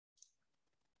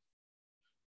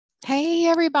Hey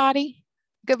everybody.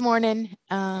 Good morning.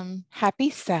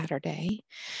 Happy Saturday.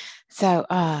 So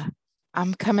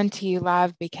I'm coming to you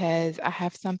live because I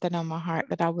have something on my heart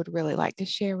that I would really like to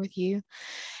share with you.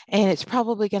 And it's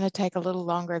probably going to take a little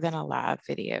longer than a live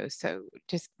video. So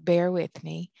just bear with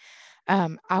me.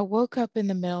 I woke up in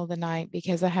the middle of the night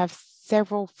because I have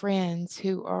several friends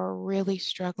who are really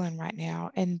struggling right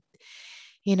now. And,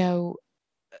 you know,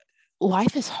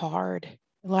 life is hard.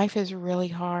 Life is really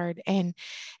hard. And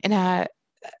I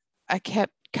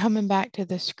kept coming back to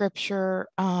the scripture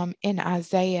in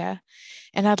Isaiah,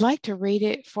 and I'd like to read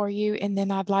it for you, and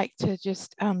then I'd like to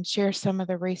just share some of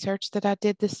the research that I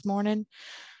did this morning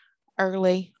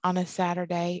early on a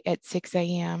Saturday at 6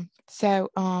 a.m. So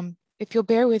if you'll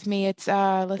bear with me, it's,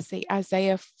 let's see,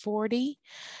 Isaiah 40,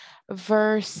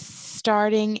 verse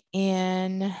starting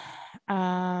in,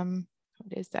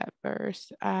 what is that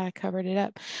verse? I covered it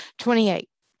up, 28.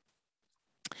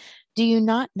 Do you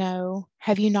not know?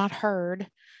 Have you not heard?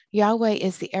 Yahweh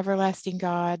is the everlasting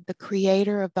God, the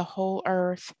creator of the whole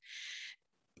earth.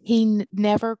 He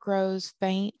never grows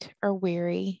faint or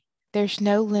weary. There's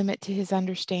no limit to his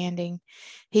understanding.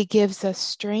 He gives us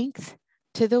strength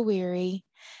to the weary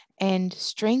and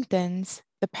strengthens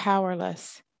the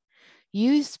powerless.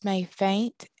 Youths may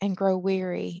faint and grow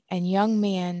weary, and young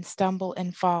men stumble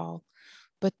and fall.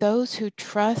 But those who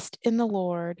trust in the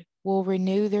Lord will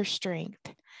renew their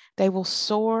strength. They will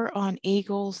soar on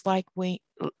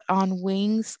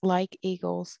wings like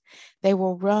eagles. They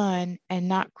will run and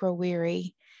not grow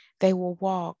weary. They will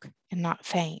walk and not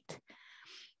faint.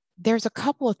 There's a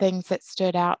couple of things that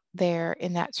stood out there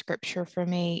in that scripture for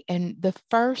me. And the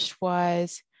first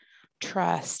was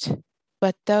trust,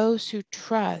 but those who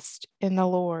trust in the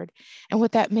Lord. And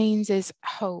what that means is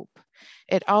hope.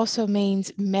 It also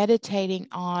means meditating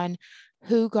on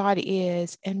who God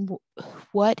is and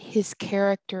what his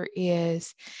character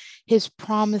is, his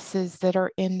promises that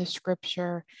are in the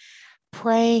scripture,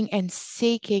 praying and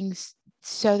seeking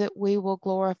so that we will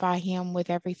glorify him with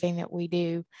everything that we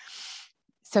do.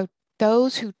 So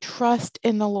those who trust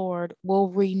in the Lord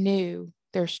will renew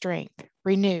their strength.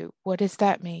 Renew. What does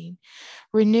that mean?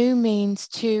 Renew means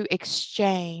to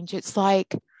exchange. It's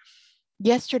like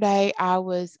yesterday I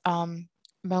was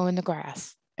mowing the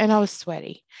grass and I was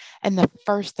sweaty. And the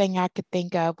first thing I could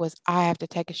think of was I have to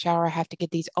take a shower. I have to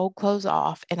get these old clothes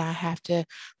off and I have to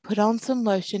put on some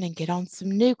lotion and get on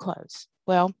some new clothes.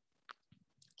 Well,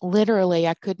 literally,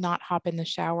 I could not hop in the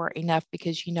shower enough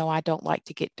because I don't like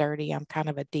to get dirty. I'm kind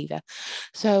of a diva.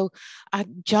 So I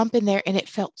jump in there and it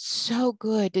felt so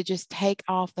good to just take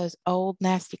off those old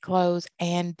nasty clothes.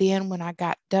 And then when I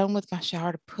got done with my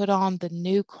shower, to put on the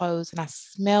new clothes, and I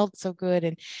smelled so good.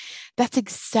 And that's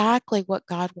exactly what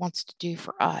God wants to do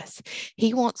for us.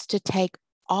 He wants to take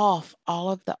off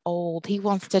all of the old. He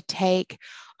wants to take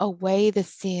away the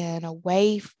sin,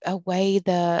 away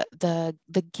the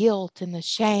guilt and the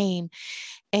shame,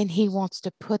 and he wants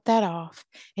to put that off,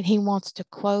 and he wants to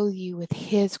clothe you with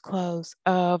his clothes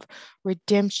of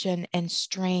redemption and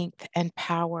strength and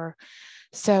power.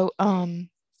 So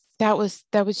that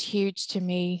was huge to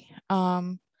me.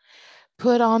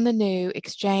 Put on the new,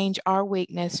 exchange our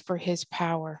weakness for his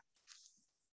power.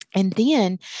 And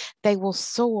then they will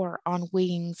soar on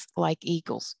wings like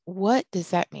eagles. What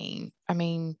does that mean?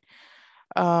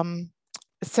 Um,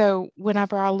 so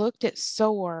whenever I looked at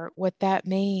soar, what that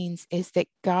means is that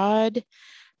God,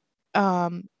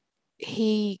 um,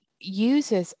 he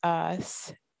uses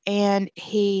us and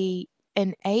he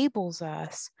enables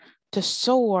us to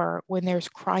soar when there's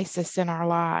crisis in our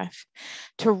life,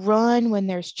 to run when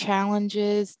there's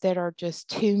challenges that are just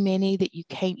too many that you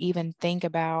can't even think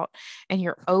about and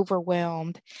you're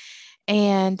overwhelmed,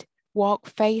 and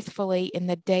walk faithfully in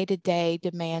the day-to-day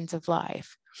demands of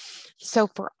life. So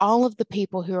for all of the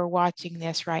people who are watching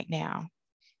this right now,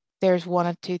 there's one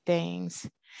of two things.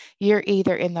 You're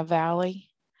either in the valley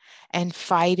and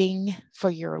fighting for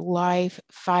your life,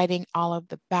 fighting all of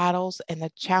the battles and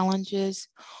the challenges,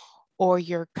 or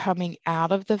you're coming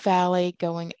out of the valley,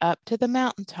 going up to the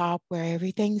mountaintop where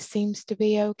everything seems to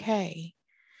be okay.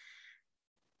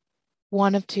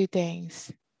 One of two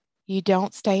things. You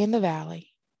don't stay in the valley,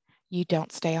 you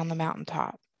don't stay on the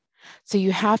mountaintop. So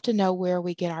you have to know where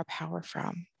we get our power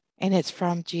from. And it's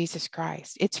from Jesus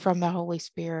Christ. It's from the Holy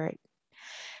Spirit.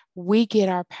 We get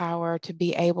our power to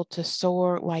be able to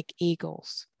soar like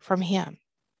eagles from him.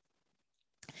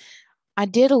 I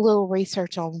did a little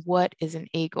research on what is an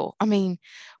eagle.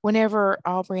 Whenever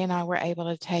Aubrey and I were able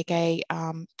to take a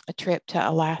trip to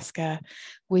Alaska,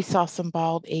 we saw some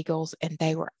bald eagles and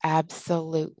they were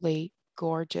absolutely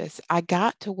gorgeous. I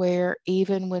got to where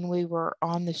even when we were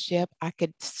on the ship, I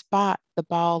could spot the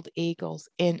bald eagles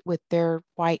in with their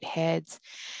white heads,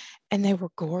 and they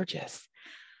were gorgeous.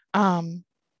 Um,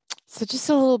 so just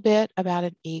a little bit about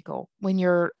an eagle. When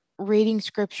you're reading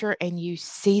scripture and you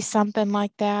see something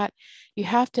like that, you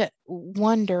have to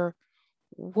wonder,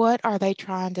 what are they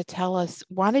trying to tell us?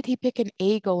 Why did he pick an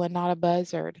eagle and not a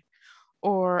buzzard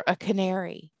or a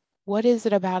canary? What is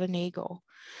it about an eagle?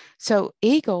 So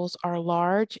eagles are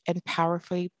large and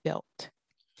powerfully built.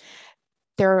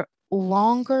 Their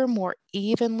longer, more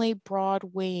evenly broad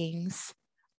wings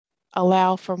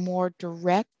allow for more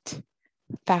direct,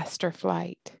 faster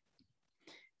flight.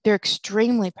 They're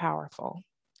extremely powerful.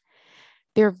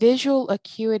 Their visual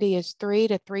acuity is 3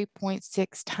 to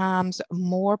 3.6 times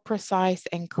more precise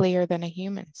and clear than a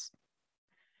human's.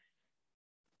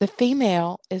 The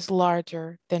female is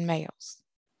larger than males.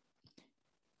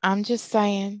 I'm just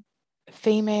saying,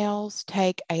 females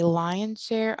take a lion's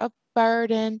share of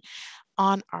burden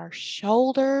on our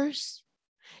shoulders.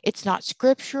 It's not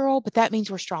scriptural, but that means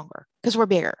we're stronger because we're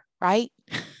bigger, right?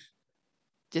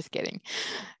 Just kidding.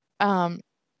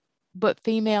 But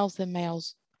females and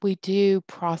males, we do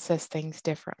process things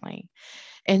differently.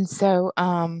 And so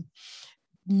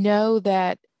know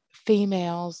that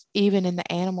females, even in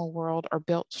the animal world, are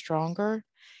built stronger.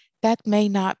 That may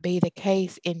not be the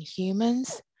case in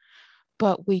humans,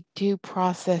 but we do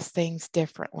process things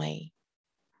differently.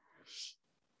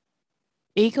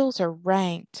 Eagles are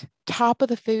ranked top of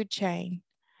the food chain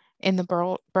in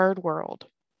the bird world.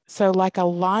 So like a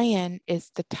lion is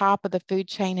the top of the food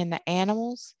chain in the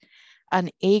animals, an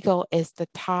eagle is the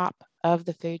top of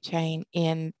the food chain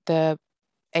in the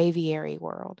aviary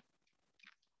world.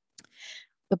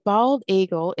 The bald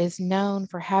eagle is known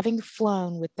for having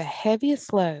flown with the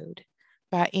heaviest load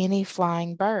by any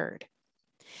flying bird.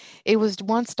 It was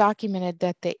once documented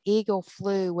that the eagle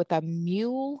flew with a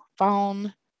mule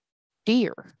fawn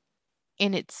deer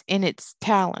in its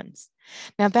talons.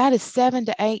 Now that is 7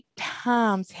 to 8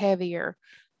 times heavier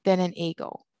than an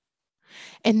eagle.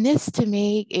 And this to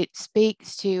me, it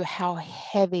speaks to how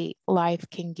heavy life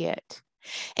can get.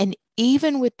 And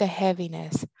even with the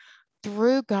heaviness,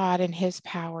 through God and his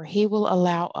power, he will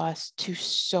allow us to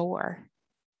soar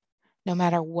no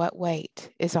matter what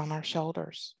weight is on our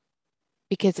shoulders,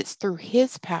 because it's through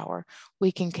his power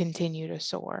we can continue to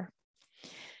soar.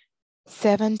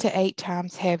 7 to 8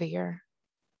 times heavier.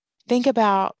 Think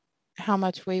about how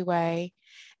much we weigh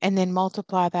and then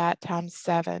multiply that times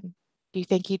 7. Do you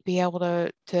think you'd be able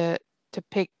to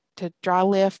dry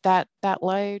lift that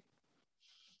load?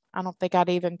 I don't think I'd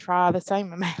even try the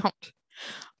same amount.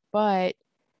 But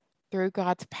through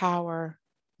God's power,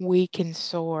 we can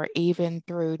soar even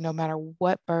through no matter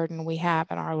what burden we have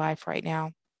in our life right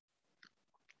now.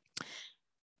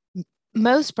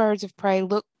 Most birds of prey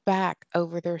look back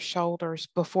over their shoulders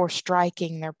before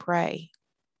striking their prey,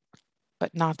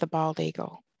 but not the bald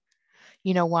eagle.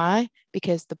 You know why?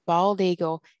 Because the bald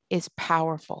eagle is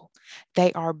powerful.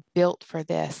 They are built for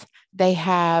this. They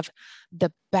have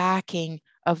the backing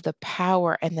of the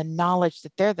power and the knowledge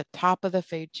that they're the top of the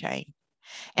food chain.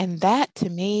 And that to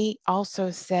me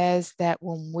also says that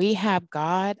when we have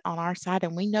God on our side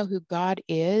and we know who God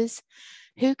is,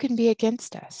 who can be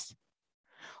against us?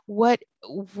 What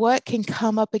can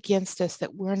come up against us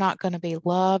that we're not going to be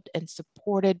loved and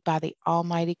supported by the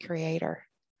Almighty Creator?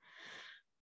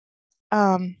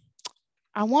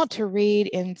 I want to read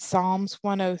in Psalms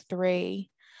 103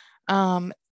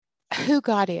 who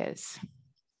God is.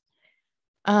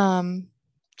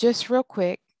 Just real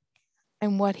quick,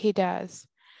 and what he does.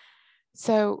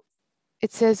 So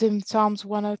it says in Psalms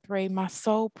 103, my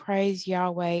soul praise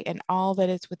Yahweh, and all that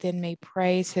is within me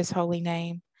praise his holy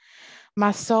name.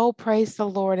 My soul praise the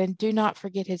Lord, and do not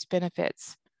forget his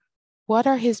benefits. What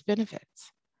are his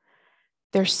benefits?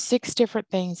 There's 6 different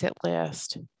things it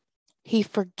lists. He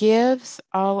forgives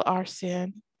all our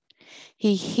sin.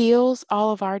 He heals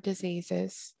all of our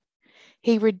diseases.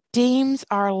 He redeems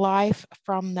our life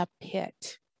from the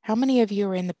pit. How many of you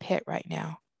are in the pit right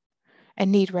now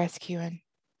and need rescuing?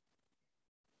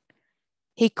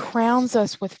 He crowns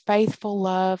us with faithful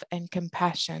love and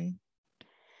compassion.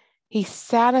 He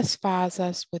satisfies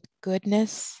us with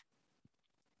goodness,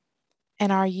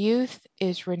 and our youth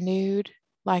is renewed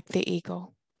like the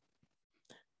eagle.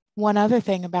 One other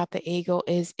thing about the eagle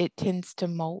is it tends to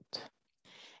molt,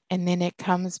 and then it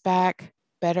comes back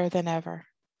better than ever.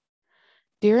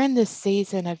 During this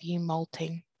season of you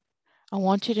molting, I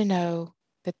want you to know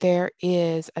that there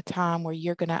is a time where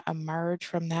you're going to emerge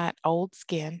from that old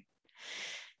skin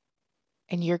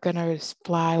and you're going to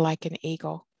fly like an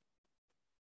eagle.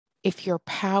 If your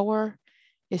power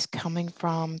is coming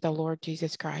from the Lord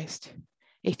Jesus Christ.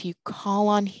 If you call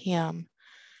on him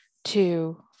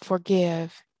to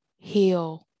forgive,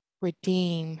 heal,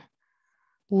 redeem,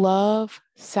 love,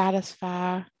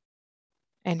 satisfy,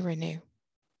 and renew.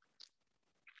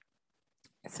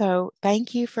 So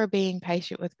thank you for being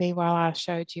patient with me while I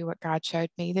showed you what God showed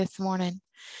me this morning.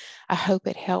 I hope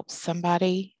it helps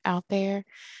somebody out there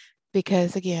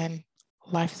because, again,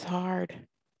 life's hard.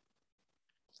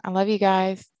 I love you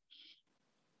guys.